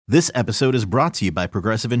This episode is brought to you by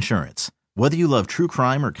Progressive Insurance. Whether you love true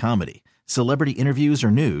crime or comedy, celebrity interviews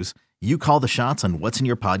or news, you call the shots on what's in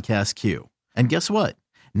your podcast queue. And guess what?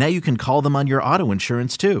 Now you can call them on your auto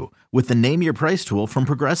insurance too with the Name Your Price tool from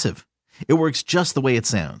Progressive. It works just the way it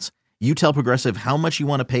sounds. You tell Progressive how much you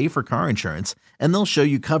want to pay for car insurance, and they'll show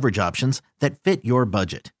you coverage options that fit your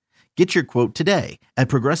budget. Get your quote today at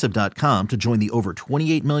Progressive.com to join the over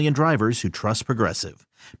 28 million drivers who trust Progressive.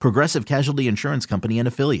 Progressive Casualty Insurance Company and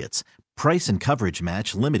Affiliates. Price and coverage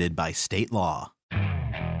match limited by state law.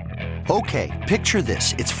 Okay, picture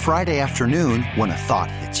this. It's Friday afternoon when a thought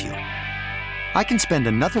hits you. I can spend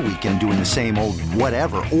another weekend doing the same old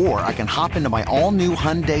whatever, or I can hop into my all-new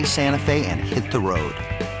Hyundai Santa Fe and hit the road.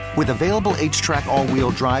 With available H-Track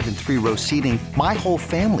all-wheel drive and 3-row seating, my whole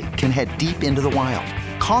family can head deep into the wild.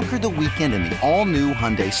 Conquer the weekend in the all-new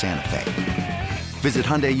Hyundai Santa Fe. Visit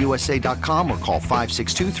HyundaiUSA.com or call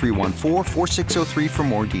 562-314-4603 for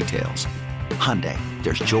more details. Hyundai,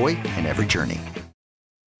 there's joy in every journey.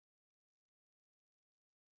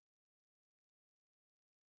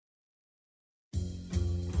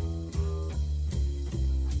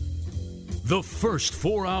 The first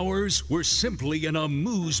 4 hours were simply an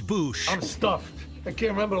amuse-bouche. I'm stuffed. I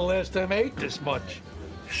can't remember the last time I ate this much.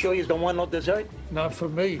 Sure you don't want no dessert? Not for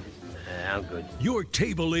me. I'm good. Your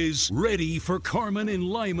table is ready for Carmen and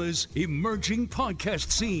Lima's emerging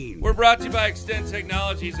podcast scene. We're brought to you by Extend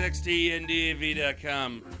Technologies,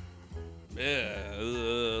 xtndv.com. Yeah,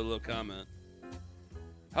 little comment.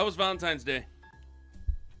 How was Valentine's Day?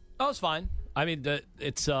 Oh, it's fine. I mean,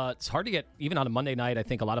 it's hard to get, even on a Monday night, I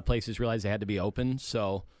think a lot of places realized they had to be open.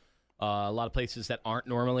 So a lot of places that aren't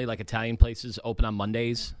normally, like Italian places, open on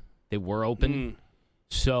Mondays, they were open.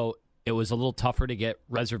 So it was a little tougher to get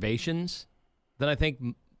reservations than I think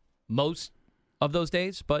most of those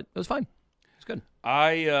days, but it was fine. It was good.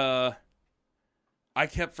 I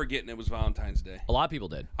kept forgetting it was Valentine's Day. A lot of people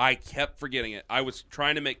did. I kept forgetting it. I was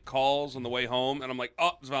trying to make calls on the way home, and I'm like,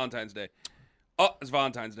 oh, it's Valentine's Day. Oh, it's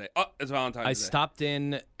Valentine's Day. Oh, it's Valentine's Day. I stopped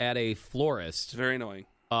in at a florist. It's very annoying.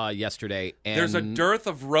 Yesterday. And there's a dearth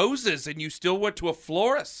of roses, and you still went to a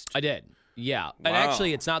florist. I did. Yeah. Wow. And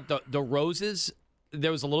actually, it's not the roses. There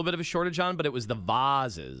was a little bit of a shortage on, but it was the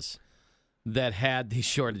vases that had these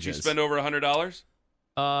shortages. Did you spend over $100?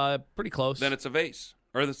 Pretty close. Then it's a vase.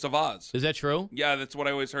 Or it's a vase. Is that true? Yeah, that's what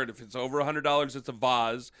I always heard. If it's over $100, it's a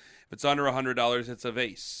vase. If it's under $100, it's a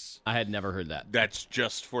vase. I had never heard that. That's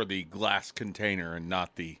just for the glass container and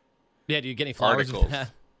not the do you get any flowers articles with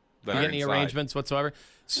that? that Do you are get any inside. arrangements whatsoever?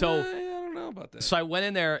 So I don't know about that. So I went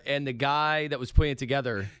in there, and the guy that was putting it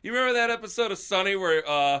together. You remember that episode of Sunny where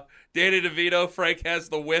Danny DeVito, Frank has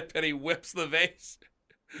the whip, and he whips the vase?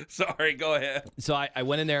 Sorry, go ahead. So I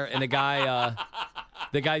went in there, and the guy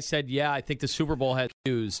said, yeah, I think the Super Bowl has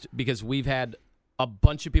used because we've had a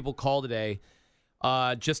bunch of people call today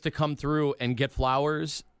just to come through and get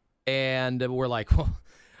flowers. And we're like, well,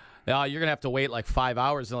 you're going to have to wait like 5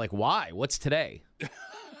 hours. And they're like, why? What's today?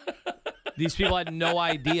 These people had no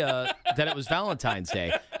idea that it was Valentine's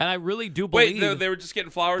Day. And I really do believe... Wait, they were just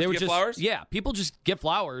getting flowers to get flowers? Yeah, people just get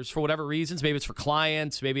flowers for whatever reasons. Maybe it's for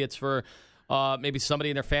clients. Maybe it's for maybe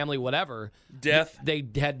somebody in their family, whatever. Death. They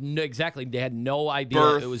had no idea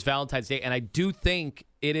Birth. It was Valentine's Day. And I do think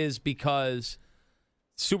it is because...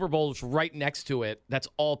 Super Bowl's right next to it. That's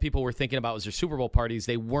all people were thinking about was their Super Bowl parties.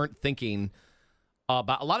 They weren't thinking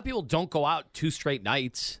about... A lot of people don't go out 2 straight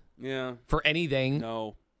nights for anything.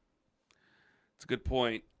 No. It's a good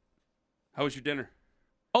point. How was your dinner?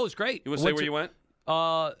 Oh, it's great. You want to say where you went?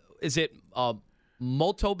 Is it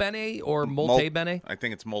Molto Bene or Molte Bene? I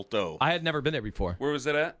think it's Molto. I had never been there before. Where was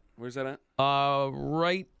it at? Where's that at?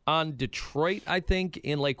 Right on Detroit, I think,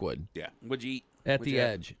 in Lakewood. Yeah. What'd you eat? At the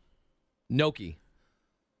edge. Gnocchi.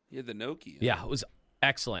 You had the gnocchi. Yeah, it was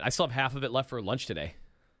excellent. I still have half of it left for lunch today. It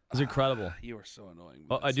was incredible. You are so annoying.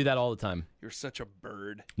 Oh, I do that all the time. You're such a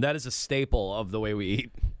bird. That is a staple of the way we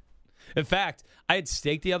eat. In fact, I had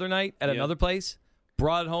steak the other night at another place,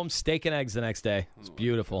 brought it home, steak and eggs the next day. It's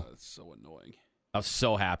beautiful. That's so annoying. I was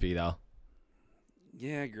so happy, though.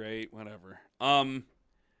 Yeah, great, whatever.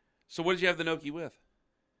 So what did you have the gnocchi with?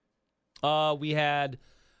 We had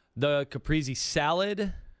the caprese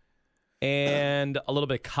salad and a little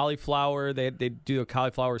bit of cauliflower. They do a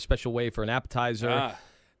cauliflower special way for an appetizer.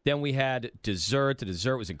 Then we had dessert. The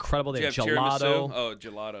dessert was incredible. They had gelato. Tiramisu? Oh,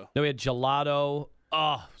 gelato. Then we had gelato.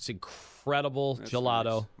 Oh, it's incredible. That's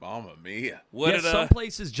gelato. Nice. Mamma mia. Some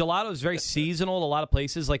places, gelato is very seasonal. A lot of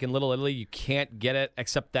places, like in Little Italy, you can't get it,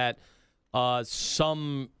 except that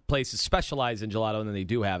some places specialize in gelato, and then they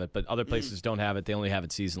do have it. But other places don't have it. They only have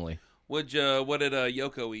it seasonally. What did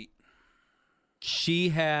Yoko eat? She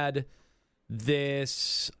had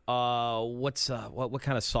this what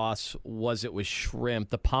kind of sauce was it with shrimp?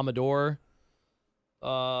 The Pomodoro,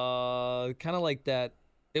 kind of like that.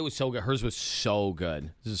 It was so good. Hers was so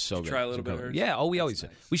good. This is so good. Try a little bit of hers? Yeah. Oh,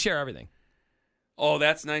 we share everything. Oh,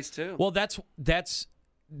 that's nice too. Well, that's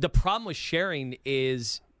the problem with sharing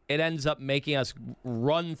is it ends up making us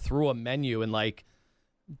run through a menu in like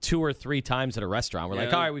 2 or 3 times at a restaurant. We're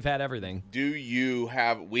like, all right, we've had everything. We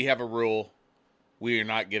have a rule. We are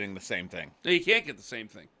not getting the same thing. No, you can't get the same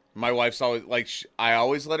thing. My wife's always like, I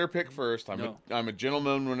always let her pick first. I'm a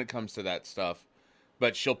gentleman when it comes to that stuff.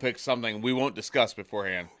 But she'll pick something we won't discuss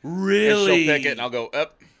beforehand. Really? And she'll pick it, and I'll go,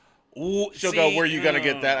 up. She'll go, where are you going to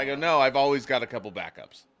get that? I go, no, I've always got a couple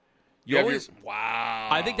backups. Wow.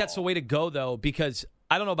 I think that's the way to go, though, because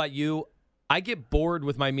I don't know about you. I get bored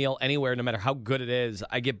with my meal anywhere, no matter how good it is.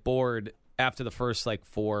 I get bored after the first,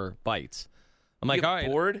 4 bites. I'm like, all right.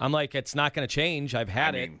 Bored? I'm like, it's not going to change. I've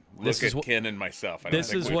had it. Look at Ken and myself.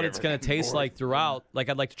 This is what it's going to taste like throughout. Like,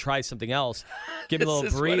 I'd like to try something else. Give me a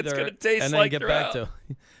little breather, and then get back to.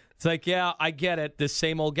 It's like, yeah, I get it. This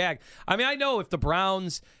same old gag. I mean, I know if the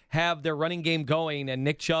Browns have their running game going and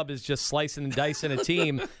Nick Chubb is just slicing and dicing a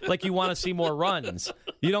team, like you want to see more runs.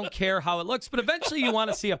 You don't care how it looks, but eventually you want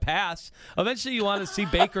to see a pass. Eventually you want to see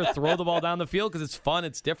Baker throw the ball down the field because it's fun.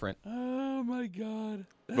 It's different. Oh, my God.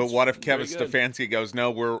 But what if Kevin Stefanski goes,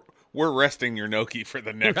 no, we're resting your gnocchi for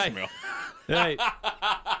the next meal. Right.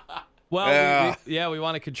 Well, we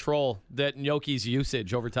want to control that gnocchi's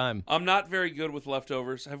usage over time. I'm not very good with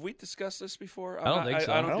leftovers. Have we discussed this before? I don't think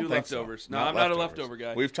so. I don't do leftovers. No, I'm not a leftover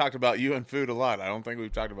guy. We've talked about you and food a lot. I don't think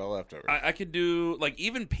we've talked about leftovers. I could do,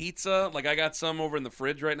 even pizza. I got some over in the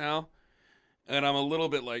fridge right now, and I'm a little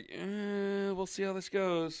bit we'll see how this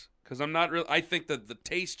goes. Because I'm not really, I think that the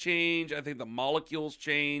taste change. I think the molecules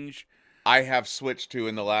change. I have switched to,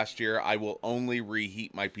 in the last year, I will only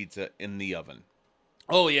reheat my pizza in the oven.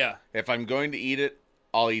 Oh, yeah. If I'm going to eat it,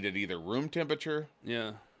 I'll eat it either room temperature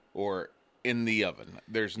or in the oven.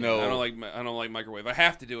 There's no... I don't like microwave. I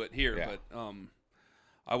have to do it here, but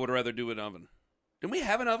I would rather do an oven. Didn't we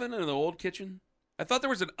have an oven in the old kitchen? I thought there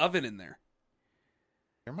was an oven in there.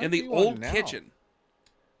 In the old kitchen.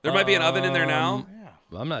 There might be an oven in there now? Yeah.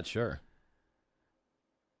 I'm not sure.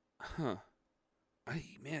 Huh.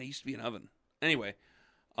 It used to be an oven. Anyway,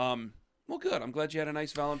 well, good. I'm glad you had a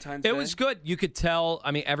nice Valentine's Day. It was good. You could tell.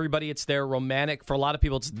 I mean, everybody, it's their romantic. For a lot of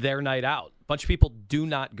people, it's their night out. A bunch of people do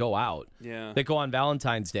not go out. Yeah. They go on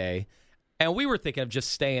Valentine's Day. And we were thinking of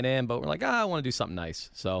just staying in, but we're like, I want to do something nice.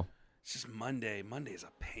 So it's just Monday. Monday's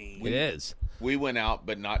a pain. It is. We went out,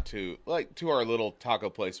 but not to our little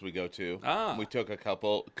taco place we go to. We took a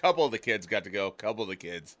couple of the kids got to go. A couple of the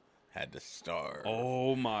kids had to starve.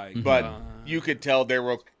 Oh my God. But you could tell there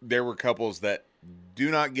were couples that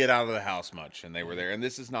do not get out of the house much, and they were there. And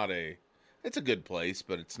this is it's a good place,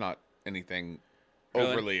 but it's not anything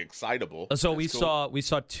overly excitable. So we saw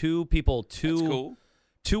 2 people, two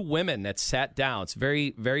women that sat down. It's a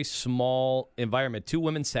very, very small environment. 2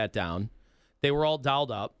 women sat down. They were all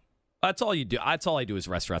dialed up. That's all you do. That's all I do is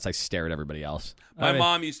restaurants. I stare at everybody else. My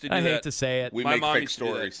mom used to do that. I hate to say it. We make fake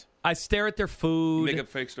stories. I stare at their food. You make up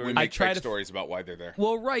fake stories. We make fake stories about why they're there.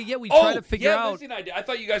 Well, right, yeah, we try to figure out. Lizzie and I did. I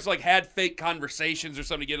thought you guys had fake conversations or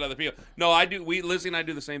something to get other people. No, I do. Lizzie and I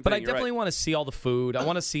do the same thing. But I definitely want to see all the food. I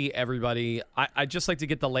want to see everybody. I just like to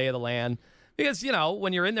get the lay of the land. Because,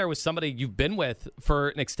 when you're in there with somebody you've been with for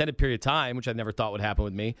an extended period of time, which I never thought would happen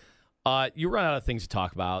with me, you run out of things to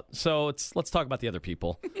talk about. So let's talk about the other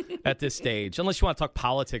people at this stage. Unless you want to talk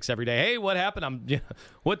politics every day. Hey, what happened?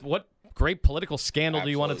 What great political scandal do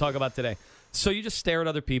you want to talk about today? So you just stare at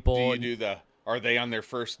other people. Do you do are they on their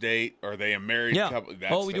first date? Are they a married couple?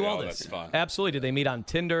 We do all this. That's fun. Absolutely. Did they meet on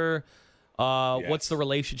Tinder? Yes. What's the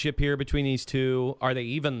relationship here between these two? Are they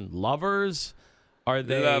even lovers? Are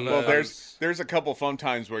they? Well, there's a couple phone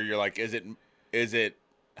times where you're like, is it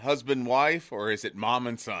husband wife or is it mom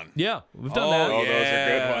and son? Yeah, we've done that. Oh, those are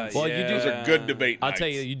good ones. Well, those are good debate I'll nights. tell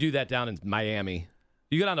you do that down in Miami.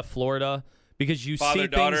 You go down to Florida because you see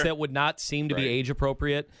Father-daughter. things that would not seem to be age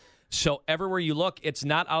appropriate. So everywhere you look, it's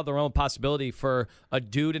not out of the realm of possibility for a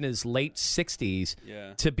dude in his late 60s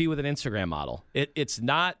to be with an Instagram model. It's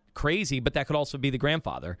not crazy, but that could also be the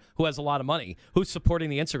grandfather who has a lot of money, who's supporting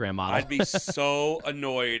the Instagram model. I'd be so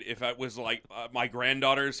annoyed if it was my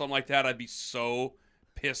granddaughter or something like that. I'd be so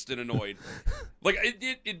pissed and annoyed.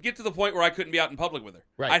 It'd get to the point where I couldn't be out in public with her.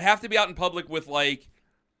 Right. I'd have to be out in public with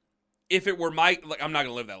if it were my I'm not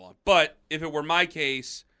going to live that long, but if it were my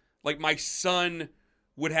case, my son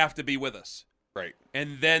would have to be with us. Right.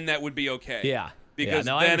 And then that would be okay. Yeah. because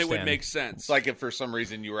then it would make sense. It's like if for some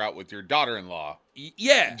reason you were out with your daughter-in-law.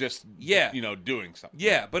 Just doing something.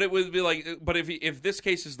 Yeah, but it would be like, but if this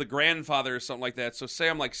case is the grandfather or something like that, so say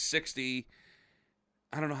I'm like 60,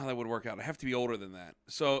 I don't know how that would work out. I have to be older than that.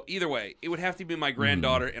 So either way, it would have to be my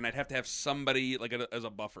granddaughter, and I'd have to have somebody like as a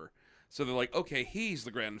buffer. So they're like, okay, he's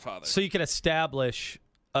the grandfather. So you can establish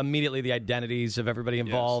immediately the identities of everybody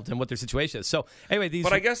involved and what their situation is. So anyway,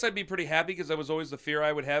 But I guess I'd be pretty happy because that was always the fear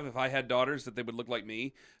I would have if I had daughters, that they would look like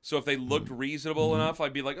me. So if they looked reasonable enough,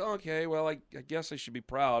 I'd be like, oh, okay, well, I guess I should be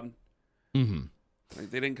proud. Mm-hmm. Like,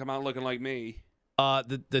 they didn't come out looking like me.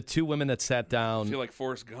 The two women that sat down, I feel like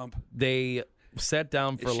Forrest Gump. They sat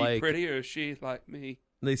down for is she pretty or is she like me?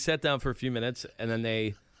 They sat down for a few minutes and then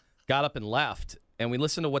they got up and left. And we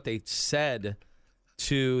listened to what they said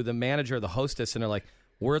to the manager or the hostess, and they're like,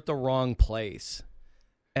 we're at the wrong place.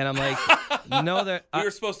 And I'm like, no, we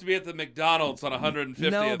were supposed to be at the McDonald's on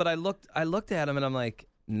 150th. No, but I looked at them and I'm like,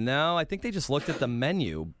 no, I think they just looked at the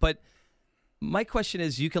menu. But my question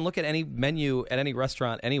is, you can look at any menu at any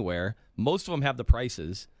restaurant anywhere. Most of them have the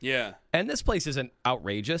prices. Yeah. And this place isn't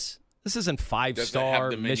outrageous. This isn't 5-star Does it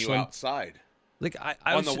have the menu Michelin outside? Like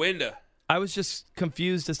on the window. I was just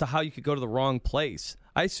confused as to how you could go to the wrong place.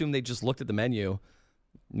 I assumed they just looked at the menu.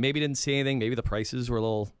 Maybe didn't see anything. Maybe the prices were a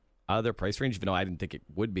little out of their price range, even though I didn't think it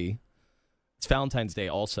would be. It's Valentine's Day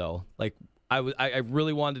also. Like, I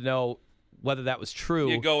really wanted to know whether that was true.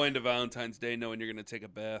 You go into Valentine's Day knowing you're going to take a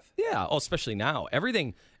bath. Yeah, especially now.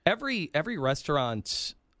 Every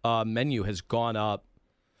restaurant's menu has gone up.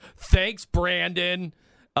 Thanks, Brandon.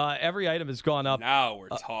 Every item has gone up. Now we're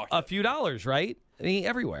talking. A few dollars, right? I mean,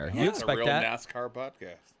 everywhere. Yeah, you expect a real that. NASCAR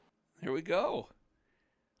podcast. Here we go.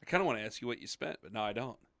 I kind of want to ask you what you spent, but no, I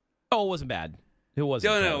don't. Oh, it wasn't bad. It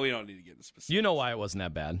wasn't. No, we don't need to get into specifics. You know why it wasn't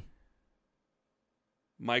that bad.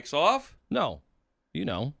 Mic's off? No. You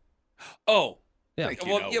know. Oh. Yeah.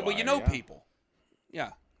 Well, you know people.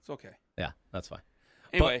 Yeah, it's okay. Yeah, that's fine.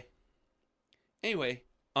 Anyway,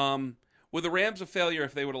 were the Rams a failure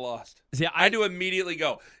if they would have lost? See, I do immediately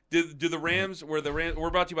go. Do the Rams? We're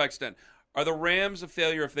brought to you by Extend. Are the Rams a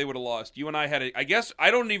failure if they would have lost? You and I had I guess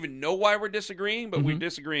I don't even know why we're disagreeing, but we're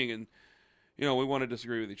disagreeing, and we want to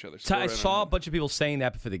disagree with each other. So I saw a bunch of people saying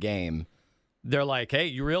that before the game. They're like, hey,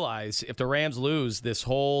 you realize if the Rams lose, this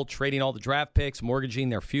whole trading all the draft picks, mortgaging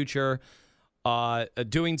their future,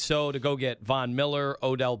 doing so to go get Von Miller,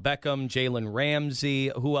 Odell Beckham, Jalen Ramsey,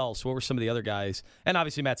 who else? What were some of the other guys? And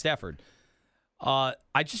obviously Matt Stafford. I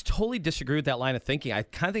just totally disagree with that line of thinking. I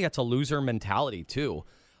kind of think that's a loser mentality, too.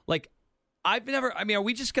 Like, are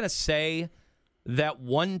we just going to say that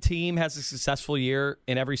one team has a successful year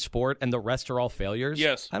in every sport and the rest are all failures?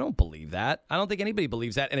 Yes. I don't believe that. I don't think anybody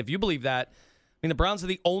believes that. And if you believe that, I mean, the Browns are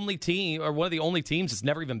the only team, or one of the only teams that's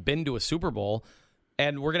never even been to a Super Bowl,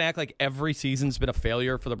 and we're going to act like every season's been a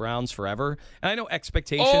failure for the Browns forever. And I know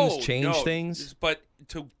expectations change things. But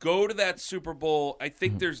to go to that Super Bowl, I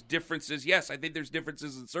think there's differences. Yes, I think there's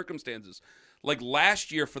differences in circumstances. Like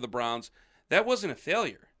last year for the Browns, that wasn't a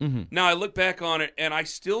failure. Now, I look back on it, and I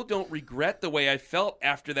still don't regret the way I felt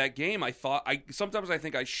after that game. Sometimes I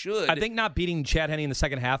think I should. I think not beating Chad Henne in the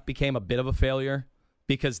second half became a bit of a failure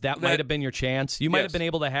because that might have been your chance. You might have been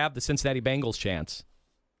able to have the Cincinnati Bengals chance.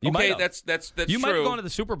 That's you true. Might have gone to the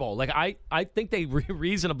Super Bowl. Like I think they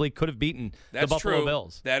reasonably could have beaten the Buffalo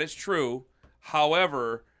Bills. That is true.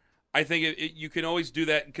 However, I think you can always do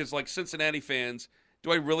that because, like Cincinnati fans.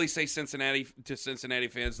 Do I really say Cincinnati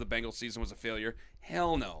fans the Bengals season was a failure?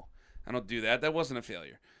 Hell no. I don't do that. That wasn't a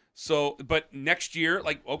failure. So, but next year,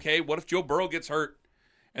 like, okay, what if Joe Burrow gets hurt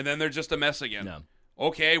and then they're just a mess again? No.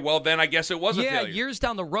 Okay, well, then I guess it was a failure. Yeah, years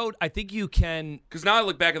down the road, I think you can. Because now I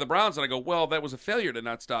look back at the Browns and I go, well, that was a failure to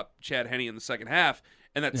not stop Chad Henne in the second half.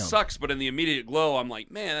 And that sucks, but in the immediate glow, I'm like,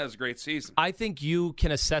 man, that was a great season. I think you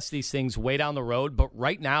can assess these things way down the road, but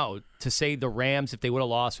right now, to say the Rams, if they would have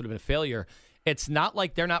lost, would have been a failure. It's not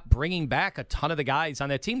like they're not bringing back a ton of the guys on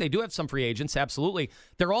that team. They do have some free agents, absolutely.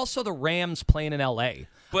 They're also the Rams playing in L.A.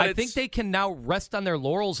 But I think they can now rest on their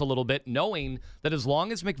laurels a little bit, knowing that as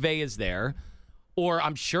long as McVay is there, or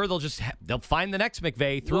I'm sure they'll find the next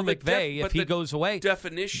McVay through McVay if he goes away.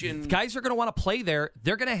 Definition. Guys are going to want to play there.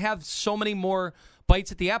 They're going to have so many more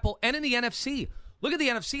bites at the apple. And in the NFC, look at the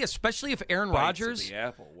NFC, especially if Aaron Rodgers. At the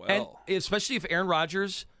apple. Well. And especially if Aaron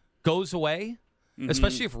Rodgers goes away.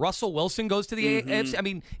 Especially if Russell Wilson goes to the AFC. I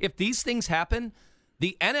mean, if these things happen,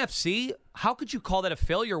 the NFC, how could you call that a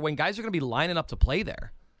failure when guys are going to be lining up to play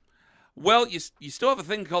there? Well, you still have a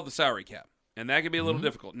thing called the salary cap, and that can be a little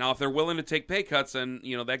difficult. Now, if they're willing to take pay cuts, then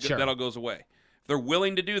that all goes away. they're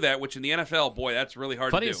willing to do that, which in the NFL, boy, that's really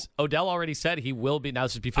hard to do. Is, Odell already said he will be. Now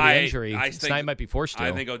this is before the injury. Tonight might be forced to.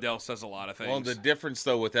 I think Odell says a lot of things. Well, the difference,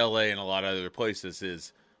 though, with L.A. and a lot of other places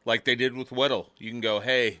is, like they did with Weddle, you can go,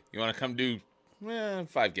 hey, you want to come do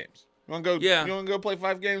 5 games? You want to go? Yeah. You want to go play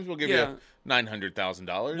 5 games? We'll give you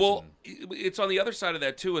 $900,000. Well, it's on the other side of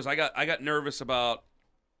that too. Is I got nervous about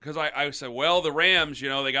because I said, well, the Rams,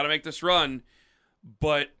 they got to make this run,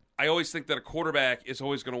 but I always think that a quarterback is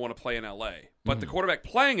always going to want to play in L.A. But the quarterback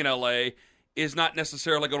playing in L.A. is not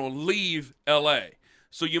necessarily going to leave L.A.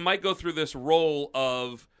 So you might go through this role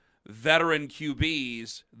of veteran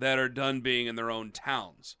QBs that are done being in their own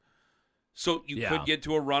towns. So you could get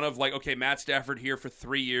to a run of like, okay, Matt Stafford here for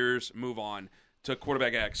 3 years, move on to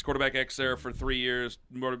quarterback X. Quarterback X there for 3 years,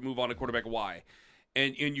 move on to quarterback Y.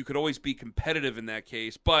 And you could always be competitive in that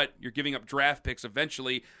case, but you're giving up draft picks.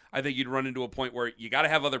 Eventually, I think you'd run into a point where you got to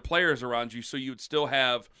have other players around you, so you'd still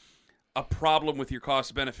have a problem with your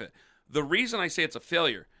cost benefit. The reason I say it's a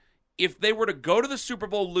failure, if they were to go to the Super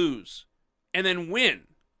Bowl, lose, and then win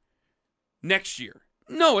next year,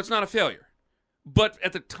 no, it's not a failure. But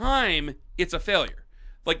at the time, it's a failure.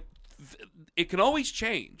 Like, it can always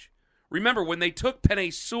change. Remember, when they took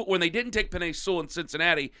Penei Sewell, when they didn't take Penei Sewell in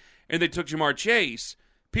Cincinnati, and they took Jamar Chase,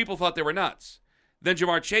 people thought they were nuts. Then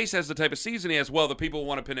Jamar Chase has the type of season he has. Well, the people who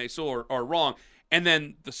wanted Penei Sewell are wrong. And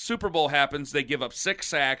then the Super Bowl happens. They give up 6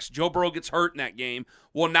 sacks. Joe Burrow gets hurt in that game.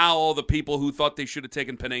 Well, now all the people who thought they should have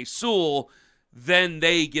taken Penei Sewell, then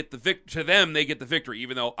they get the to them they get the victory.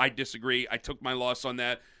 Even though I disagree, I took my loss on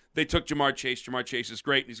that. They took Jamar Chase. Jamar Chase is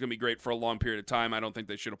great, and he's going to be great for a long period of time. I don't think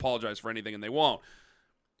they should apologize for anything, and they won't.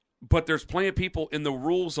 But there's plenty of people in the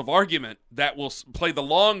rules of argument that will play the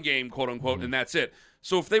long game, quote unquote, and that's it.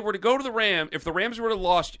 So if they were to go to the Rams, if the Rams were to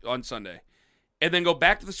lost on Sunday, and then go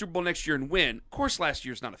back to the Super Bowl next year and win, of course last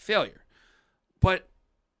year's not a failure. But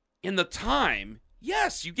in the time,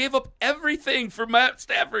 yes, you gave up everything for Matt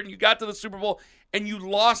Stafford, and you got to the Super Bowl, and you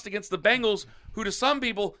lost against the Bengals, who to some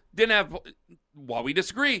people didn't have, while we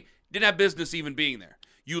disagree, didn't have business even being there.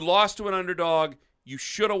 You lost to an underdog. You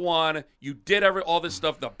should have won. You did all this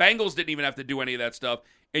stuff. The Bengals didn't even have to do any of that stuff,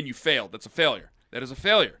 and you failed. That's a failure. That is a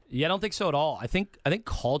failure. Yeah, I don't think so at all. I think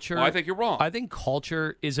culture. Well, I think you're wrong. I think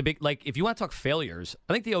culture is a big, like, if you want to talk failures,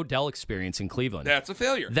 I think the Odell experience in Cleveland. That's a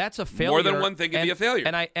failure. That's a failure. More than one thing can be a failure.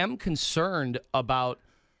 And I am concerned about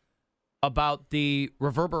the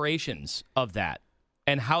reverberations of that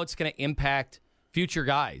and how it's going to impact future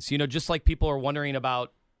guys. Just like people are wondering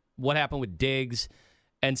about what happened with Diggs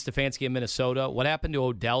and Stefanski in Minnesota. What happened to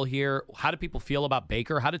Odell here? How do people feel about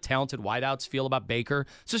Baker? How do talented wideouts feel about Baker?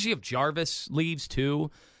 Especially if Jarvis leaves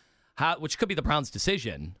too, which could be the Browns'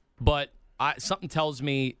 decision. But something tells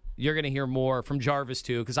me you're going to hear more from Jarvis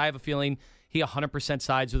too, because I have a feeling he 100%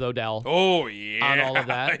 sides with Odell. Oh, yeah. On all of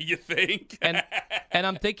that. You think? and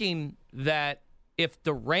I'm thinking that if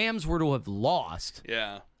the Rams were to have lost,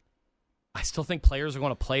 I still think players are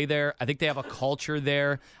going to play there. I think they have a culture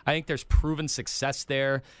there. I think there's proven success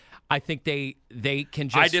there. I think they can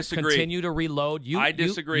just continue to reload. I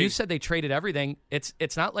disagree. You said they traded everything.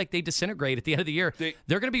 It's not like they disintegrate at the end of the year.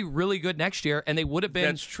 They're going to be really good next year, and they would have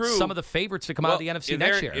been some of the favorites to come out of the NFC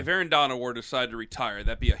next year. If Aaron Donald were to decide to retire,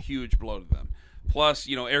 that'd be a huge blow to them. Plus,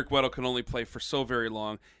 Eric Weddle can only play for so very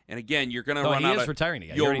long, and again, you're going to run out. He is retiring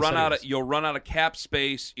again. You'll run out of cap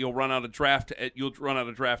space. You'll run out of draft. You'll run out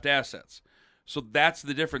of draft assets. So that's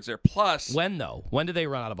the difference there. Plus, when do they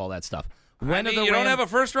run out of all that stuff? You don't have a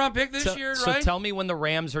first-round pick this year, right? So tell me when the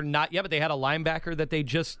Rams are not. Yeah, but they had a linebacker that they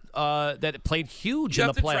just that played huge in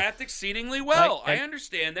the play. You have to draft exceedingly well. I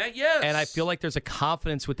understand that, yes. And I feel like there's a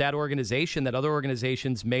confidence with that organization that other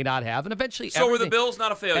organizations may not have. And eventually, so were the Bills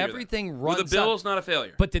not a failure? Everything runs. Were the Bills not a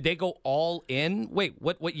failure? But did they go all in? Wait,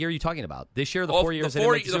 what year are you talking about? This year, or the 4 years they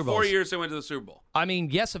went to the Super Bowl? The 4 years they went to the Super Bowl. I mean,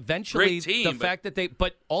 yes, eventually. Great team, fact that they,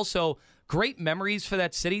 but also. Great memories for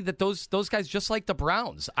that city. That those guys, just like the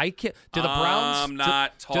Browns. Do the Browns? I'm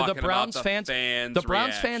not talking do the Browns about fans. The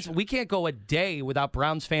Browns reaction. fans. We can't go a day without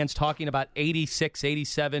Browns fans talking about 86,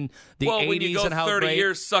 87, the 80s, when you go and how 30 great.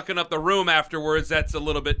 years sucking up the room afterwards, that's a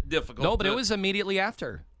little bit difficult. No, but it was immediately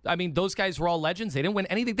after. I mean, those guys were all legends. They didn't win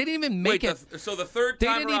anything. They didn't even make it. So the third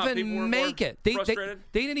time around, they didn't even make it. They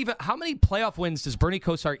didn't even. How many playoff wins does Bernie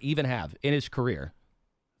Kosar even have in his career?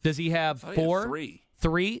 Does he have 4? 3.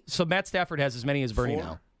 3? So Matt Stafford has as many as Bernie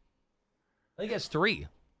now. I think he has 3.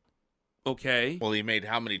 Okay. Well, he made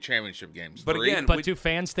how many championship games? But 3? again, do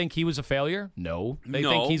fans think he was a failure? No. They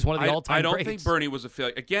think he's one of the all-time greats. I don't think Bernie was a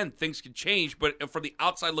failure. Again, things can change, but from the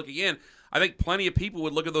outside looking in, I think plenty of people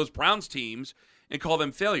would look at those Browns teams and call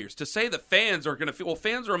them failures. To say that fans are going to feel, well,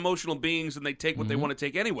 fans are emotional beings and they take what they want to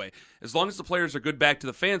take anyway. As long as the players are good back to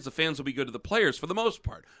the fans will be good to the players for the most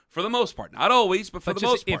part. For the most part. Not always, but for the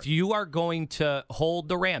most part. If you are going to hold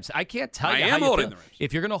the Rams, I can't tell you how you feel.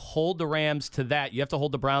 If you're going to hold the Rams to that, you have to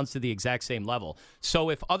hold the Browns to the exact same level. So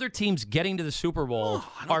if other teams getting to the Super Bowl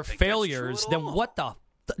are failures, then what the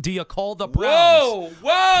do you call the Browns?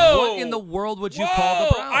 Whoa! What in the world would you call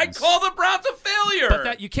the Browns? I call the Browns a failure. But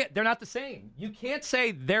that you can't. They're not the same. You can't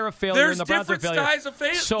say they're a failure and the Browns are a failure. There's different styles of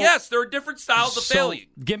failure. So, yes, there are different styles of failing.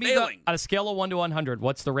 Give me on a scale of 1 to 100.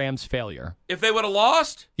 What's the Rams' failure? If they would have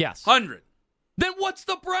lost, yes, 100. Then what's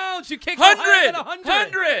the Browns? You can't go higher than 100.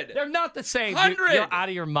 100. They're not the same. 100. You're out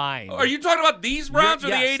of your mind. Are you talking about these Browns or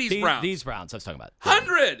the 80s Browns? These Browns I was talking about.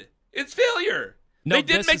 100. It's failure. No, they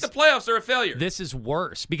didn't make the playoffs. They're a failure. This is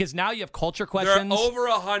worse because now you have culture questions. They're over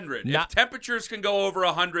 100. If temperatures can go over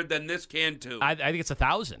 100, then this can too. I think it's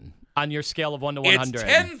 1,000 on your scale of 1 to 100. It's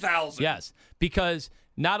 10,000. Yes, because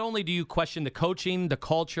not only do you question the coaching, the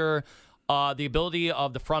culture, the ability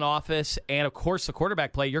of the front office, and of course the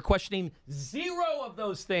quarterback play, you're questioning 0 of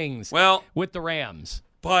those things. With the Rams,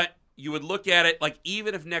 but you would look at it like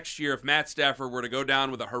even if next year, if Matt Stafford were to go down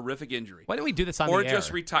with a horrific injury. Why don't we do this on the air? Or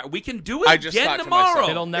just retire. We can do it again tomorrow.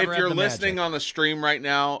 It'll never if you're have listening magic. on the stream right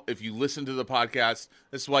now, if you listen to the podcast,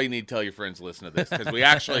 this is why you need to tell your friends to listen to this. Because we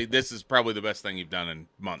actually, this is probably the best thing you've done in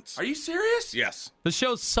months. Are you serious? Yes. The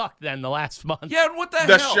show sucked then the last month. Yeah, what the hell?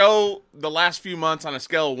 The show, the last few months on a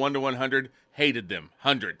scale of 1 to 100, hated them.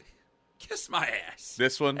 100. Kiss my ass.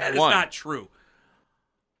 This one, that is 1. not true.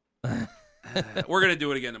 We're going to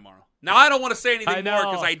do it again tomorrow. Now, I don't want to say anything more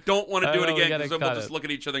because I don't want to do it again because then we'll just look at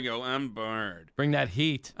each other and go, I'm bored. Bring that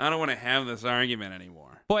heat. I don't want to have this argument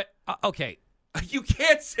anymore. But, okay. You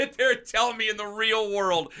can't sit there and tell me in the real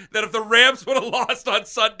world that if the Rams would have lost on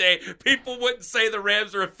Sunday, people wouldn't say the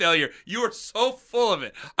Rams are a failure. You are so full of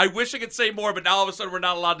it. I wish I could say more, but now all of a sudden we're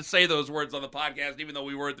not allowed to say those words on the podcast, even though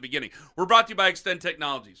we were at the beginning. We're brought to you by Extend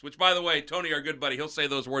Technologies, which, by the way, Tony, our good buddy, he'll say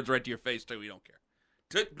those words right to your face, too. We don't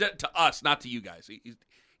care. To us, not to you guys.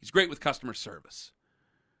 He's great with customer service.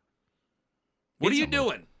 What are you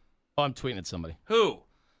doing? Oh, I'm tweeting at somebody. Who?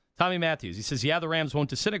 Tommy Matthews. He says, yeah, the Rams won't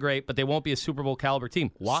disintegrate, but they won't be a Super Bowl caliber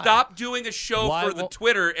team. Why? Stop doing a show for the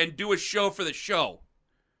Twitter and do a show for the show.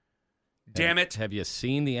 Damn it. Have you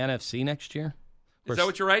seen the NFC next year? Is that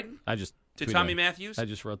what you're writing? I just to Tommy Matthews? I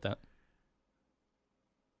just wrote that.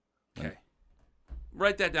 Okay.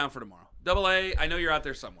 Write that down for tomorrow. Double A, I know you're out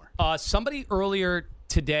there somewhere. Somebody earlier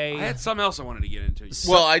today. I had something else I wanted to get into.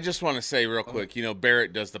 Well, I just want to say real quick,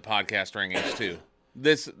 Barrett does the podcast rankings too.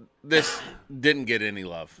 This didn't get any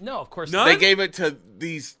love. No, of course not. They gave it to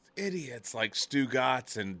these idiots like Stu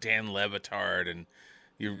Gatz and Dan Levitard and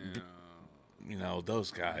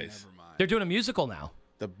those guys. They're doing a musical now.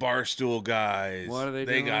 The Barstool guys. What are they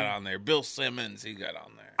doing? They got on there. Bill Simmons, he got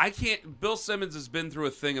on there. I can't. Bill Simmons has been through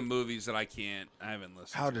a thing of movies that I haven't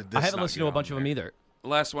listened to. How did this? I haven't listened to a bunch of them either. The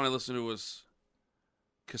last one I listened to was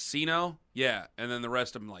Casino. Yeah, and then the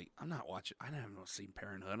rest of them, like, I'm not watching. I haven't seen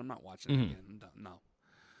Parenthood. I'm not watching it again. I'm done. No.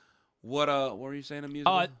 What were you saying? A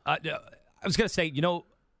musical? I was gonna say,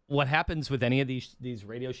 what happens with any of these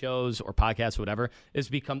radio shows or podcasts or whatever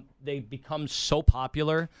is they become so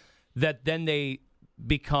popular that then they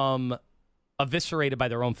become eviscerated by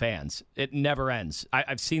their own fans. It never ends.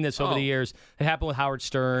 I've seen this over the years. It happened with Howard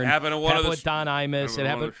Stern. It happened with Don Imus. It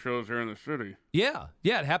happened with shows here in the city. Yeah,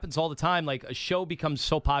 it happens all the time. Like a show becomes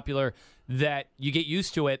so popular that you get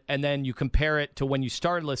used to it, and then you compare it to when you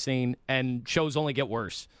started listening, and shows only get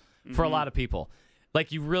worse for a lot of people.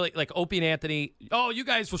 Like you really like Opie and Anthony. Oh, you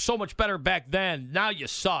guys were so much better back then. Now you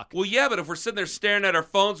suck. Well, yeah, but if we're sitting there staring at our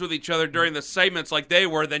phones with each other during the segments like they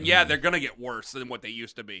were, then yeah, they're gonna get worse than what they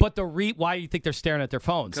used to be. But why do you think they're staring at their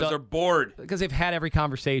phones? Because they're bored. Because they've had every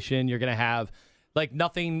conversation you're gonna have. Like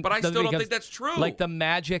nothing. But I still don't think that's true. Like the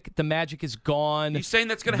magic is gone. You saying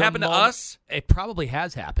that's gonna happen to us? It probably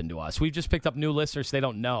has happened to us. We've just picked up new listeners. They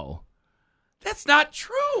don't know. That's not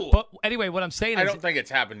true. But anyway, what I'm saying is... I don't think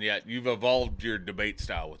it's happened yet. You've evolved your debate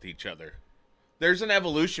style with each other. There's an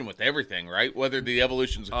evolution with everything, right? Whether the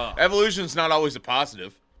evolution's not always a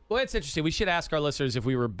positive. Well, it's interesting. We should ask our listeners if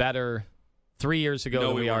we were better 3 years ago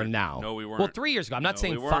than we are now. No, we weren't. Well, 3 years ago. I'm not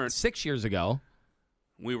saying 6 years ago.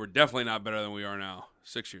 We were definitely not better than we are now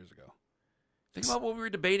 6 years ago. Think about what we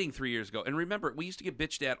were debating 3 years ago. And remember, we used to get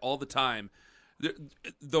bitched at all the time.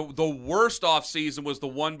 The worst offseason was the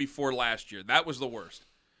one before last year. That was the worst.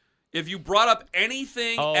 If you brought up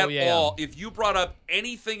anything all, if you brought up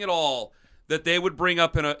anything at all that they would bring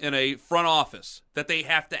up in a front office that they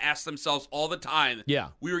have to ask themselves all the time,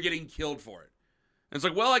 we were getting killed for it. And it's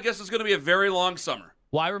like, well, I guess it's going to be a very long summer.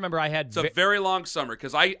 Well, I remember I had... It's a very long summer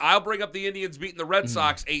because I'll bring up the Indians beating the Red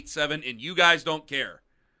Sox 8-7, and you guys don't care.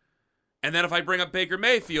 And then if I bring up Baker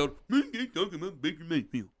Mayfield, talking about Baker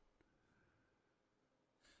Mayfield.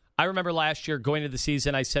 I remember last year going into the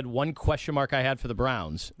season, I said one question mark I had for the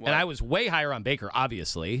Browns. What? And I was way higher on Baker,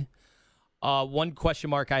 obviously. One question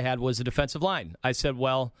mark I had was the defensive line. I said,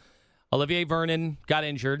 well, Olivier Vernon got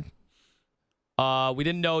injured. We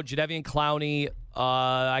didn't know Jadeveon Clowney.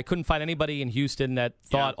 I couldn't find anybody in Houston that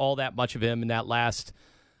thought all that much of him in that last,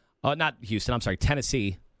 not Houston, I'm sorry,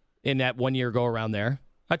 Tennessee, in that 1 year go around there.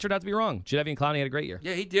 I turned out to be wrong. Jadeveon Clowney had a great year.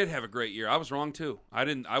 Yeah, he did have a great year. I was wrong too.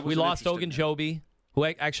 We lost Ogunjobi, who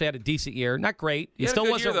actually had a decent year. Not great. He still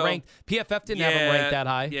wasn't ranked. PFF didn't have him ranked that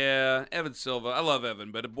high. Yeah, Evan Silva. I love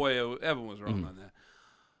Evan, but boy, Evan was wrong on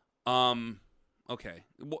that. Okay.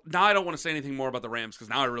 Well, now I don't want to say anything more about the Rams because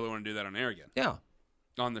now I really want to do that on air again. Yeah.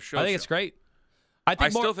 On the show. I think it's great. I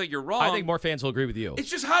still think you're wrong. I think more fans will agree with you. It's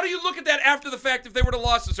just, how do you look at that after the fact if they were to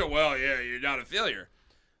lose and say, well, yeah, you're not a failure?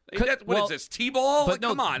 What is this, T-ball? But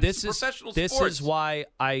come on. This is professional sports. This is why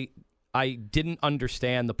I didn't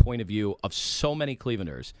understand the point of view of so many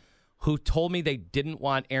Clevelanders who told me they didn't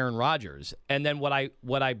want Aaron Rodgers. And then what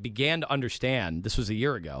I began to understand, this was a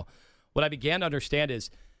year ago, what I began to understand is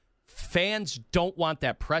fans don't want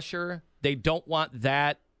that pressure. They don't want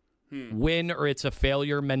that win or it's a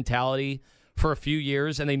failure mentality for a few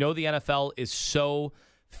years. And they know the NFL is so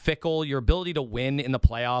fickle. Your ability to win in the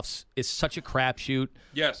playoffs is such a crapshoot.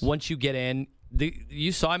 Yes. Once you get in,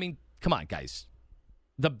 you saw, come on, guys.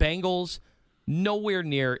 The Bengals, nowhere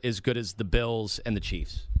near as good as the Bills and the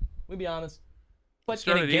Chiefs. We'll be honest. But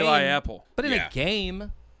in a game, Eli Apple. But in a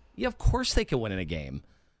game, of course they can win in a game.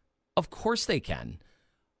 Of course they can.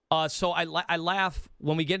 So I laugh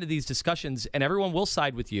when we get into these discussions, and everyone will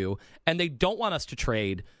side with you, and they don't want us to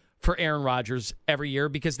trade for Aaron Rodgers every year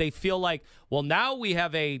because they feel like, well, now we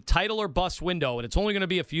have a title or bust window, and it's only going to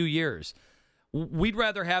be a few years. We'd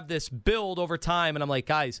rather have this build over time. And I'm like,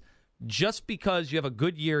 guys, just because you have a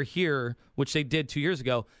good year here, which they did 2 years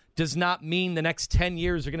ago, does not mean the next 10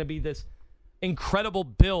 years are going to be this incredible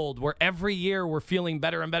build where every year we're feeling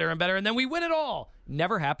better and better and better, and then we win it all.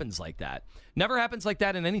 Never happens like that. Never happens like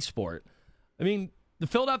that in any sport. I mean, the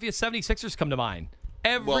Philadelphia 76ers come to mind.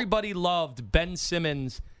 Everybody loved Ben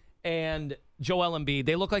Simmons and Joel Embiid.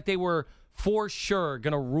 They looked like they were for sure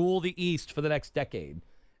going to rule the East for the next decade.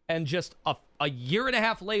 And just a year and a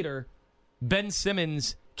half later, Ben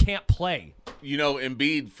Simmons can't play. You know,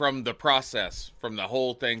 Embiid, from the process, from the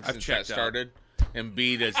whole thing since that started,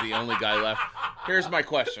 Embiid is the only guy left. Here's my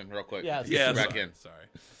question real quick. Yes. Back in. Sorry.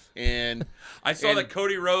 And I saw that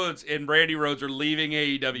Cody Rhodes and Brandy Rhodes are leaving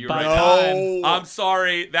AEW right now. I'm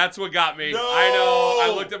sorry. That's what got me. No. I know.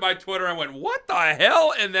 I looked at my Twitter and went, what the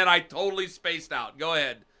hell? And then I totally spaced out. Go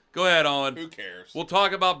ahead. Go ahead, Owen. Who cares? We'll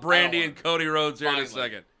talk about Brandy and Cody Rhodes here in a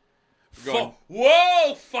second. Going,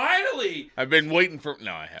 whoa, finally. I've been waiting for...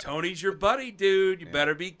 No, I haven't. Tony's your buddy, dude. You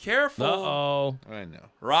better be careful. Uh-oh. I know.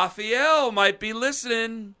 Raphael might be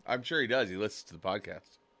listening. I'm sure he does. He listens to the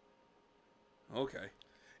podcast. Okay.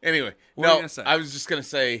 Anyway, What were you gonna say? I was just going to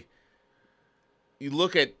say, you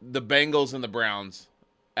look at the Bengals and the Browns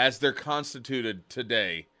as they're constituted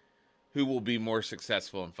today, who will be more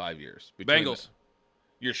successful in 5 years? Bengals.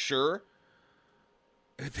 You're sure?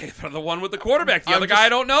 They're the one with the quarterback. The other guy I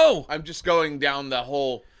don't know. I'm just going down the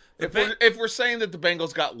whole... If we're saying that the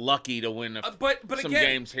Bengals got lucky to win some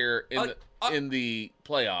games here in the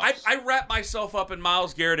playoffs. I wrap myself up in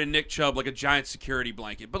Myles Garrett and Nick Chubb like a giant security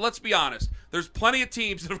blanket. But let's be honest. There's plenty of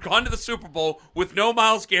teams that have gone to the Super Bowl with no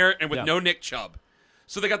Myles Garrett and with no Nick Chubb.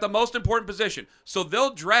 So they got the most important position. So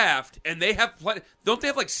they'll draft, and they have plenty. Don't they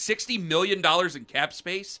have like $60 million in cap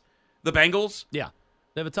space? The Bengals? Yeah,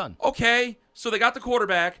 they have a ton. Okay, so they got the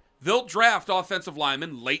quarterback. They'll draft offensive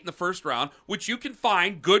linemen late in the first round, which you can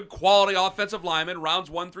find good quality offensive linemen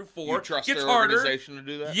rounds 1 through 4. You trust Gets their harder. organization to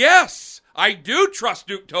do that? Yes, I do trust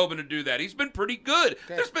Duke Tobin to do that. He's been pretty good.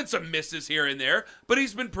 Okay. There's been some misses here and there, but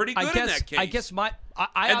he's been pretty good in that case. I guess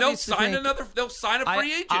they'll sign a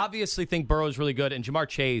free agent. I obviously think Burrow's really good, and Jamar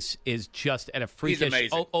Chase is just at a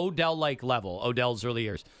freakish Odell-like level. Odell's early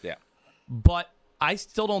years. Yeah, but I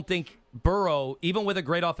still don't think Burrow, even with a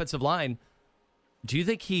great offensive line. Do you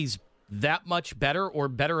think he's that much better or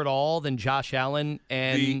better at all than Josh Allen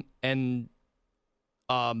and Patrick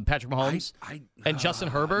Mahomes and Justin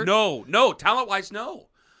Herbert? No, talent-wise, no.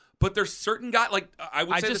 But there's certain guys, like I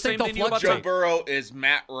would say the same thing to you about Joe Burrow is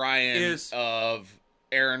Matt Ryan of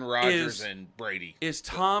Aaron Rodgers and Brady. Is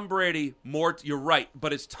Tom Brady more? You're right,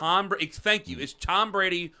 but is Tom Brady? Thank you. Is Tom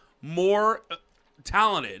Brady more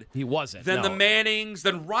talented. He wasn't. Than no. the Mannings,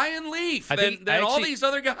 than Ryan Leaf, than all these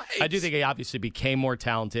other guys. I do think he obviously became more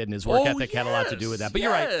talented, and his work ethic had a lot to do with that. But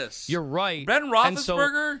you're right. You're right. Ben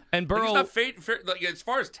Roethlisberger and Burrow. Like like, as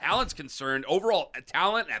far as talent's concerned, overall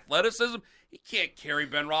talent and athleticism, he can't carry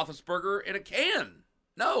Ben Roethlisberger in a can.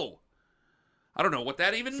 No. I don't know what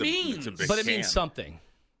that even means. But it means something.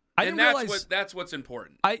 And that's what's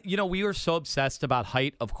important. We were so obsessed about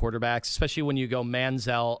height of quarterbacks, especially when you go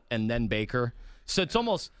Manziel and then Baker. So it's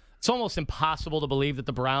almost impossible to believe that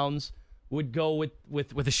the Browns would go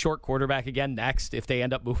with a short quarterback again next if they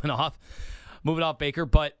end up moving off Baker.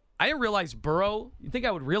 But I didn't realize Burrow. You think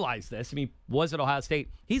I would realize this? I mean, was at Ohio State.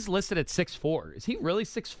 He's listed at 6'4". Is he really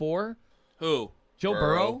 6'4"? Who? Joe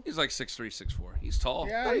Burrow? He's like 6'3", 6'4". He's tall.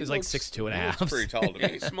 Yeah, he's like 6'2.5". He's pretty tall to me.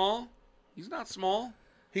 He's small. He's not small.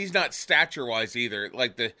 He's not stature-wise either.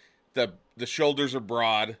 Like the shoulders are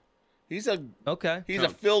broad. He's a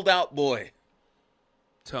filled-out boy.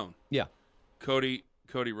 Tone. Yeah. Cody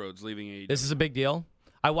Rhodes leaving AEW. This is a big deal.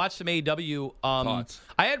 I watched some AEW. Thoughts?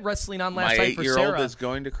 I had wrestling on last night for Sarah. My 8-year-old is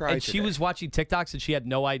going to cry and today. she was watching TikToks, and she had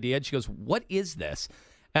no idea. And she goes, "What is this?"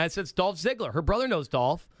 And I said, "It's Dolph Ziggler." Her brother knows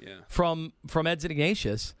Dolph from Ed's and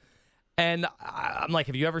Ignatius. And I'm like,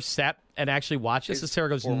 "Have you ever sat and actually watched this?" And Sarah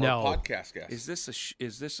goes, "No." Podcast guest.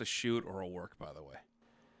 Is this a shoot or a work? By the way,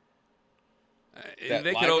 that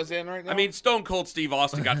live is in right now? I mean, Stone Cold Steve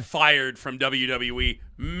Austin got fired from WWE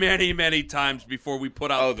many, many times before we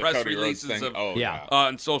put out press Cody releases Rhodes thing.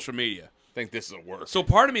 on social media. I think this is a work. So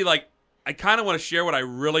part of me, I kind of want to share what I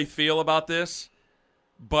really feel about this,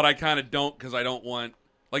 but I kind of don't because I don't want.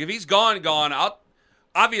 If he's gone,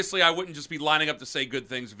 obviously I wouldn't just be lining up to say good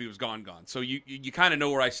things if he was gone. So you kind of know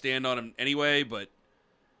where I stand on him anyway, but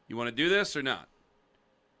you want to do this or not?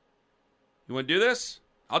 You want to do this?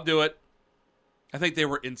 I'll do it. I think they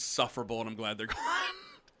were insufferable, and I'm glad they're gone.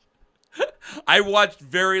 I watched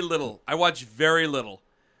very little.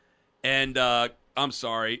 And I'm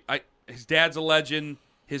sorry. His dad's a legend.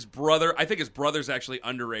 His brother, I think his brother's actually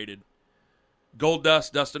underrated.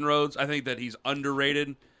 Goldust, Dustin Rhodes, I think that he's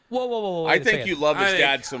underrated. Whoa. I think you love his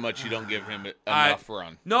dad so much you don't give him enough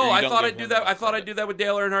run. No, I thought I'd do that. I thought I'd do that with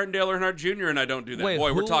Dale Earnhardt and Dale Earnhart Jr., and I don't do that. Wait,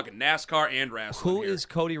 we're talking NASCAR and wrestling. Who is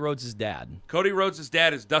Cody Rhodes' dad? Cody Rhodes'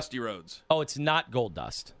 dad is Dusty Rhodes. Oh, it's not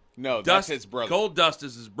Goldust. No, that's his brother. Goldust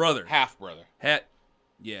is his brother. Half brother.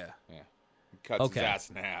 Yeah. He cuts his ass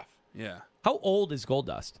in half. Yeah. How old is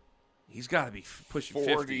Goldust? He's got to be pushing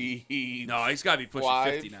 40. 50. No, he's got to be pushing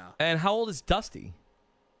 50 now. And how old is Dusty?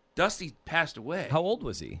 Dusty passed away. How old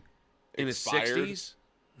was he? In his 60s.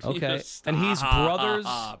 Okay. And he's brothers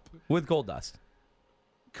with Goldust.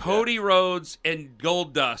 Cody Rhodes and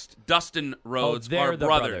Goldust, Dustin Rhodes, are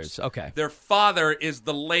brothers. Okay. Their father is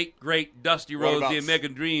the late, great Dusty Rhodes, the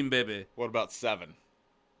American Dream, baby. What about 7?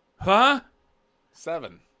 Huh?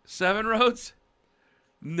 7. 7 Rhodes?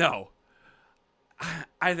 No.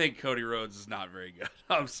 I think Cody Rhodes is not very good.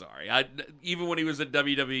 I'm sorry. Even when he was at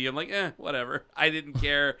WWE, I'm like, whatever. I didn't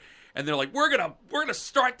care. And they're like, we're gonna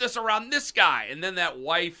start this around this guy, and then that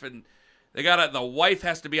wife, and the wife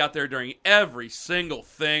has to be out there during every single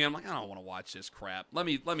thing. I'm like, I don't want to watch this crap. Let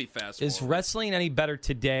me fast forward. Is wrestling any better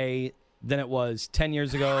today than it was 10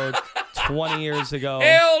 years ago, 20 years ago?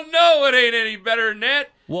 Hell no, it ain't any better than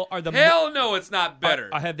that. Well, hell no, it's not better.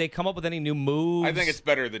 Have they come up with any new moves? I think it's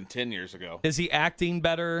better than 10 years ago. Is he acting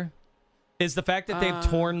better? Is the fact that they've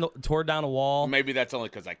tore down a wall? Maybe that's only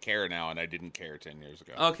because I care now, and I didn't care 10 years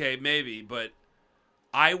ago. Okay, maybe, but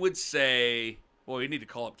I would say, well, you need to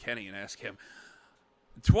call up Kenny and ask him.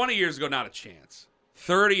 20 years ago, not a chance.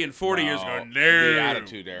 30 and 40 years ago, no. The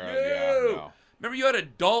Attitude Era, no. Remember, you had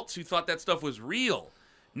adults who thought that stuff was real.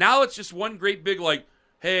 Now it's just one great big,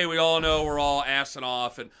 hey, we all know we're all assing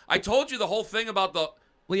off. And I told you the whole thing about the...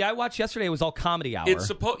 Well, yeah, I watched yesterday. It was all comedy hour. That's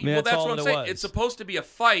what I'm saying. It's supposed to be a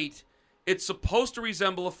fight. It's supposed to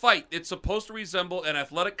resemble a fight. It's supposed to resemble an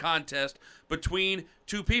athletic contest between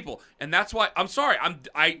two people. And that's why, I'm sorry,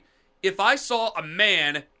 if I saw a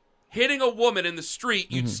man hitting a woman in the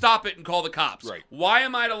street, you'd stop it and call the cops. Right. Why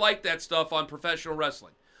am I to like that stuff on professional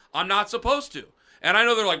wrestling? I'm not supposed to. And I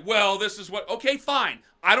know they're like, well, this is what... Okay, fine.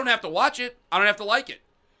 I don't have to watch it. I don't have to like it.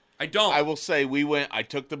 I don't. I will say, I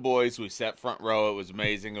took the boys. We sat front row. It was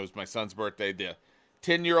amazing. It was my son's birthday. The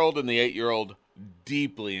 10-year-old and the 8-year-old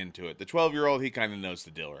deeply into it. The 12-year-old, he kind of knows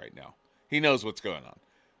the deal right now. He knows what's going on.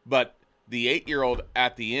 But the 8-year-old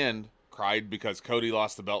at the end cried because Cody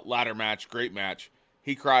lost the belt. Ladder match, great match.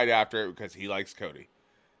 He cried after it because he likes Cody.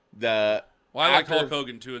 I like Hulk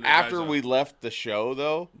Hogan, too. After we left the show,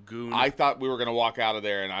 though, I thought we were going to walk out of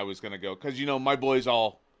there and I was going to go. Because, my boys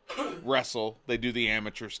all wrestle. They do the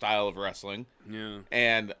amateur style of wrestling. Yeah.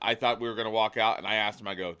 And I thought we were going to walk out, and I asked them,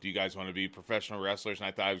 I go, do you guys want to be professional wrestlers? And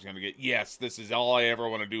I thought I was going to get, yes, this is all I ever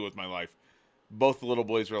want to do with my life. Both the little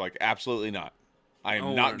boys were like, absolutely not. I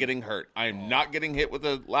am not getting hurt. I am not getting hit with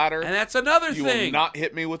a ladder. And that's another thing. You will not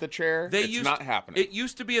hit me with a chair. It's not happening. It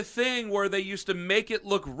used to be a thing where they used to make it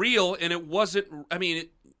look real, and it wasn't. I mean,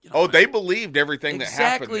 they believed everything that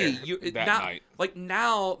happened there that night. Like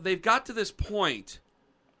now, they've got to this point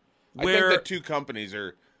where I think the two companies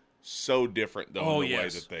are so different, though, in the way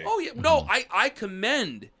that they. Oh yeah, no, I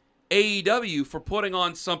commend AEW for putting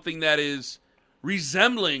on something that is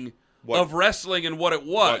resembling. Of wrestling and what it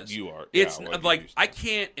was. What you are. It's like I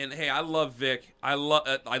can't. And hey, I love Vic. I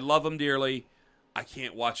love him dearly. I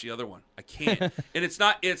can't watch the other one. I can't. And it's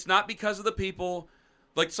not because of the people.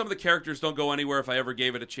 Like some of the characters don't go anywhere if I ever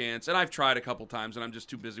gave it a chance. And I've tried a couple times and I'm just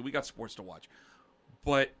too busy. We got sports to watch.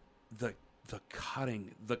 But the cutting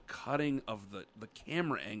of the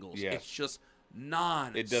camera angles. Yes. It's just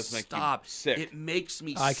non-stop. It does make you sick. It makes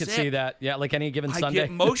me I sick. could see that. Yeah, like any given Sunday. I get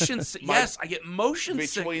motion yes, I get motion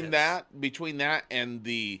sickness. Between that and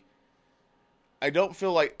I don't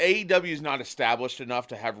feel like AEW is not established enough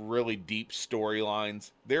to have really deep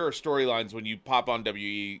storylines. There are storylines when you pop on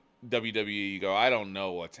WWE, you go, I don't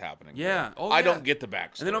know what's happening. Yeah. I don't get the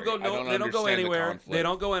backstory. And they don't go anywhere. They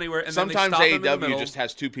don't go anywhere. And sometimes then they stop AEW just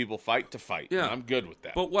has two people fight to fight. Yeah. And I'm good with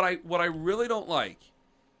that. But what I really don't like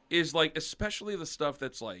is like, especially the stuff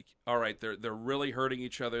that's like, all right, they're really hurting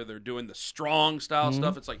each other. They're doing the strong style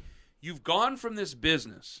stuff. It's like you've gone from this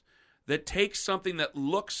business that takes something that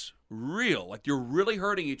looks real, like you're really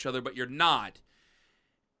hurting each other, but you're not.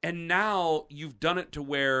 And now you've done it to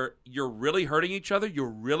where you're really hurting each other. You're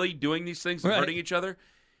really doing these things and hurting each other.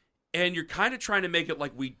 And you're kind of trying to make it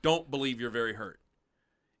like we don't believe you're very hurt.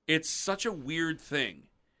 It's such a weird thing.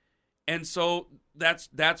 And so that's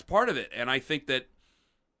part of it. And I think that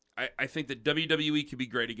WWE can be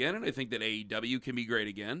great again, and I think that AEW can be great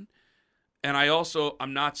again. And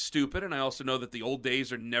I'm not stupid, and I also know that the old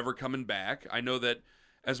days are never coming back. I know that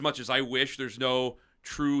as much as I wish there's no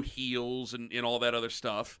true heels and all that other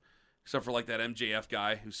stuff, except for like that MJF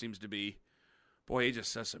guy who seems to be, boy, he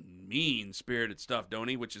just says some mean-spirited stuff, don't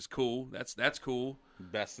he? Which is cool. That's cool.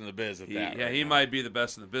 Best in the biz at that. Yeah, he might be the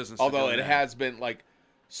best in the business. Although it has been like,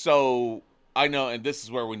 so I know, and this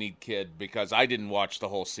is where we need Kid, because I didn't watch the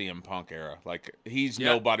whole CM Punk era. Like, he's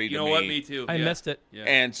nobody to me. You know what? Me too. I missed it. Yeah.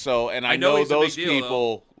 And so, and I know those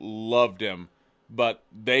people loved him, but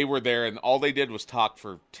they were there, and all they did was talk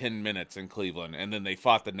for 10 minutes in Cleveland, and then they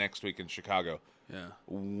fought the next week in Chicago. Yeah.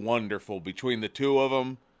 Wonderful. Between the two of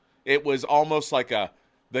them, it was almost like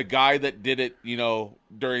the guy that did it,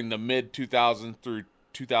 during the mid-2000s through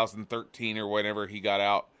 2013 or whenever he got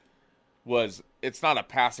out, it's not a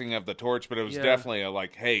passing of the torch, but it was definitely a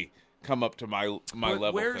like, hey, come up to my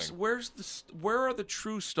level thing. Where are the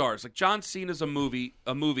true stars? Like John Cena's a movie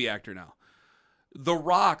actor now. The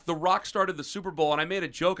Rock started the Super Bowl, and I made a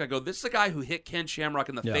joke. I go, this is a guy who hit Ken Shamrock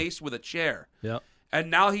in the face with a chair. Yeah.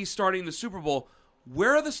 And now he's starting the Super Bowl.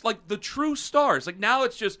 Where are the true stars? Like now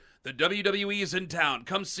it's just the WWE is in town.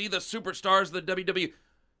 Come see the superstars of the WWE.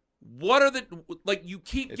 What are you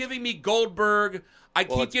keep giving me Goldberg. I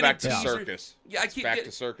keep getting back to circus. Yeah, I keep back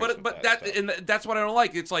to circus. But that's what I don't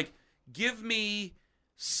like. It's like, give me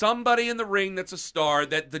somebody in the ring that's a star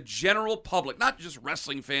that the general public, not just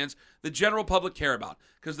wrestling fans, the general public care about.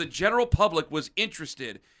 Because the general public was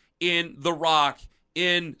interested in The Rock,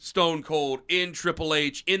 in Stone Cold, in Triple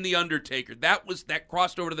H, in The Undertaker. That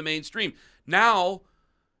crossed over to the mainstream. Now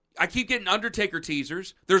I keep getting Undertaker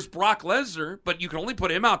teasers. There's Brock Lesnar, but you can only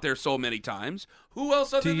put him out there so many times. Who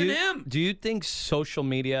else other than him? Do you think social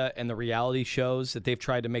media and the reality shows that they've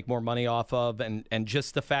tried to make more money off of, and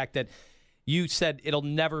just the fact that you said it'll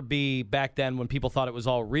never be back then when people thought it was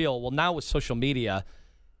all real? Well, now with social media,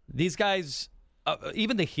 these guys,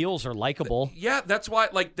 even the heels are likable. Yeah, that's why.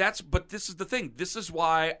 But this is the thing. This is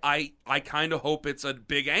why I kind of hope it's a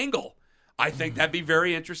big angle. I think that'd be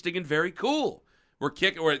very interesting and very cool.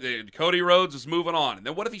 Cody Rhodes is moving on. And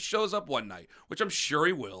then what if he shows up one night, which I'm sure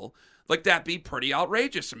he will? Like, that'd be pretty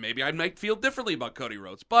outrageous, and maybe I might feel differently about Cody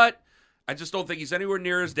Rhodes. But I just don't think he's anywhere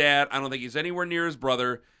near his dad. I don't think he's anywhere near his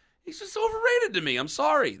brother. He's just overrated to me. I'm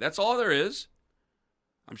sorry. That's all there is.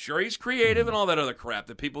 I'm sure he's creative and all that other crap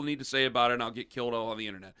that people need to say about it, and I'll get killed all on the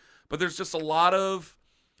internet. But there's just a lot of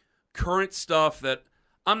current stuff that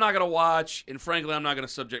I'm not going to watch, and frankly, I'm not going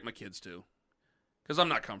to subject my kids to. Because I'm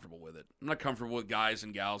not comfortable with it. I'm not comfortable with guys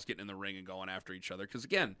and gals getting in the ring and going after each other. Because,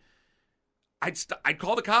 again, I'd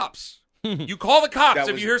call the cops. You call the cops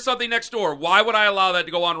if you hear something next door. Why would I allow that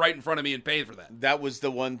to go on right in front of me and pay for that? That was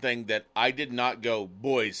the one thing that I did not go,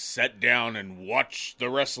 boys, sit down and watch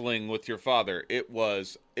the wrestling with your father. It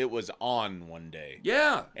was on one day.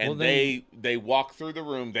 Yeah. And they walked through the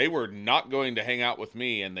room. They were not going to hang out with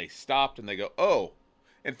me, and they stopped and they go, oh.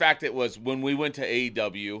 In fact, it was when we went to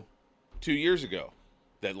AEW 2 years ago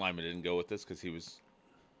that Lyman didn't go with us because he was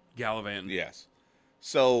gallivanting. Yes.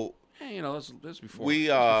 So... Hey, this was before.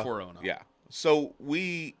 Before Ono. Yeah. So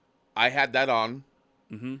I had that on,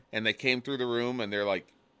 and they came through the room, and they're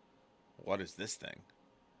like, "What is this thing?"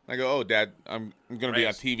 I go, "Oh, Dad, I'm going to be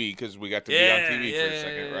on TV because we got to be on TV for a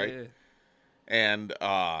second, right?" Yeah. And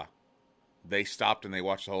they stopped and they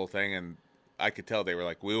watched the whole thing, and I could tell they were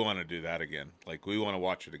like, "We want to do that again. Like, we want to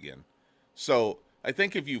watch it again." So I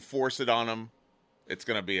think if you force it on them, it's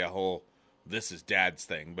going to be a whole "this is Dad's"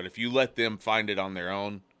 thing. But if you let them find it on their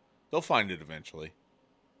own, they'll find it eventually.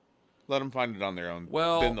 Let them find it on their own.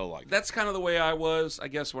 Well, then they'll like it. That's kind of the way I was, I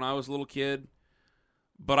guess, when I was a little kid.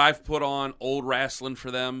 But I've put on old wrestling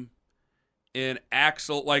for them. In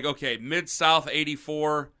Axel, Mid-South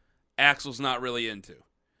 84, Axel's not really into.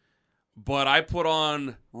 But I put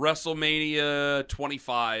on WrestleMania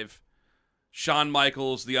 25, Shawn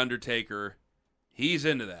Michaels, The Undertaker. He's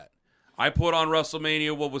into that. I put on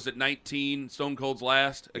WrestleMania, 19, Stone Cold's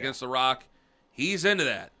last against The Rock. He's into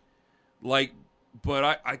that.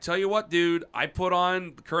 But I tell you what, dude, I put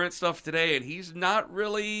on the current stuff today, and he's not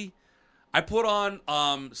really... I put on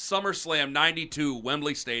SummerSlam 92,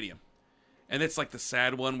 Wembley Stadium. And it's like the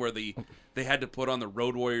sad one where they had to put on the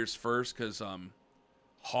Road Warriors first because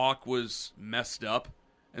Hawk was messed up.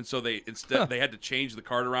 And so they had to change the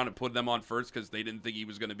card around and put them on first because they didn't think he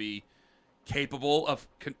was going to be capable of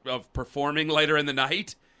performing later in the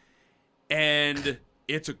night. And...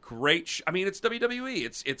 It's a great it's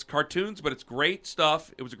WWE. It's cartoons, but it's great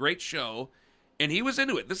stuff. It was a great show, and he was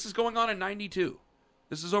into it. This is going on in 92.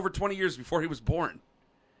 This is over 20 years before he was born.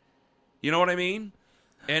 You know what I mean?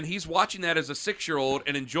 And he's watching that as a 6-year-old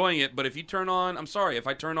and enjoying it, but if I turn on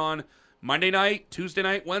Monday night, Tuesday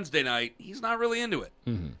night, Wednesday night, he's not really into it.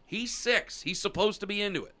 Mm-hmm. He's 6. He's supposed to be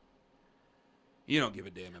into it. You don't give a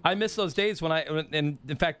damn. I miss those days and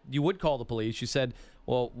in fact, you would call the police. You said,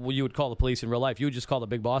 well, you would call the police in real life. You would just call the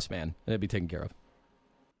big boss man, and it'd be taken care of.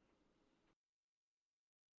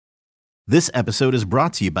 This episode is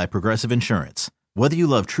brought to you by Progressive Insurance. Whether you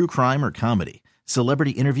love true crime or comedy,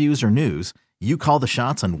 celebrity interviews or news, you call the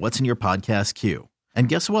shots on what's in your podcast queue. And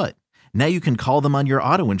guess what? Now you can call them on your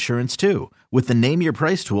auto insurance, too, with the Name Your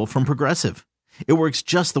Price tool from Progressive. It works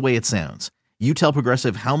just the way it sounds. You tell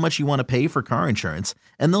Progressive how much you want to pay for car insurance,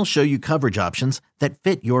 and they'll show you coverage options that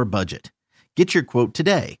fit your budget. Get your quote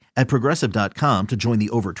today at Progressive.com to join the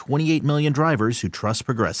over 28 million drivers who trust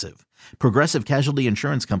Progressive. Progressive Casualty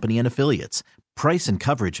Insurance Company and Affiliates. Price and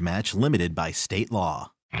coverage match limited by state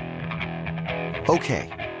law. Okay,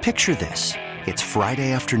 picture this. It's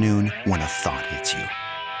Friday afternoon when a thought hits you.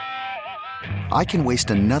 I can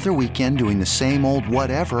waste another weekend doing the same old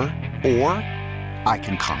whatever, or I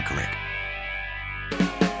can conquer it.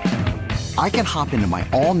 I can hop into my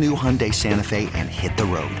all-new Hyundai Santa Fe and hit the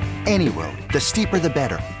road. Any road. The steeper, the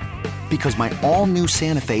better. Because my all-new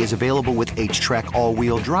Santa Fe is available with H-Track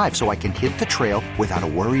all-wheel drive, so I can hit the trail without a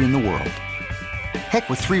worry in the world. Heck,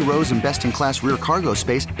 with 3 rows and best-in-class rear cargo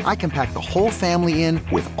space, I can pack the whole family in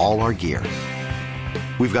with all our gear.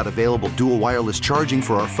 We've got available dual wireless charging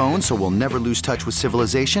for our phones, so we'll never lose touch with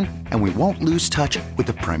civilization, and we won't lose touch with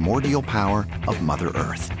the primordial power of Mother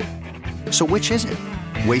Earth. So which is it?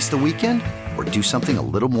 Waste the weekend or do something a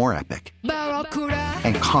little more epic?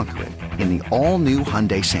 And conquer it in the all-new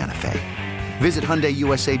Hyundai Santa Fe. Visit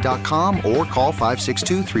HyundaiUSA.com or call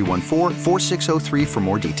 562-314-4603 for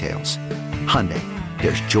more details. Hyundai,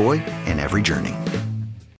 there's joy in every journey.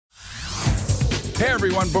 Hey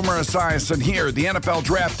everyone, Boomer Esiason here. The NFL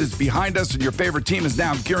Draft is behind us and your favorite team is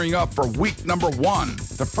now gearing up for week number 1.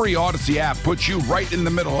 The free Odyssey app puts you right in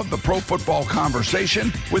the middle of the pro football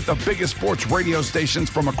conversation with the biggest sports radio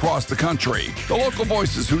stations from across the country. The local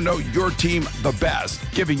voices who know your team the best,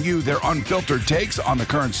 giving you their unfiltered takes on the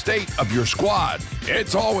current state of your squad.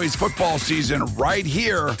 It's always football season right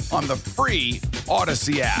here on the free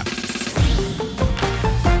Odyssey app.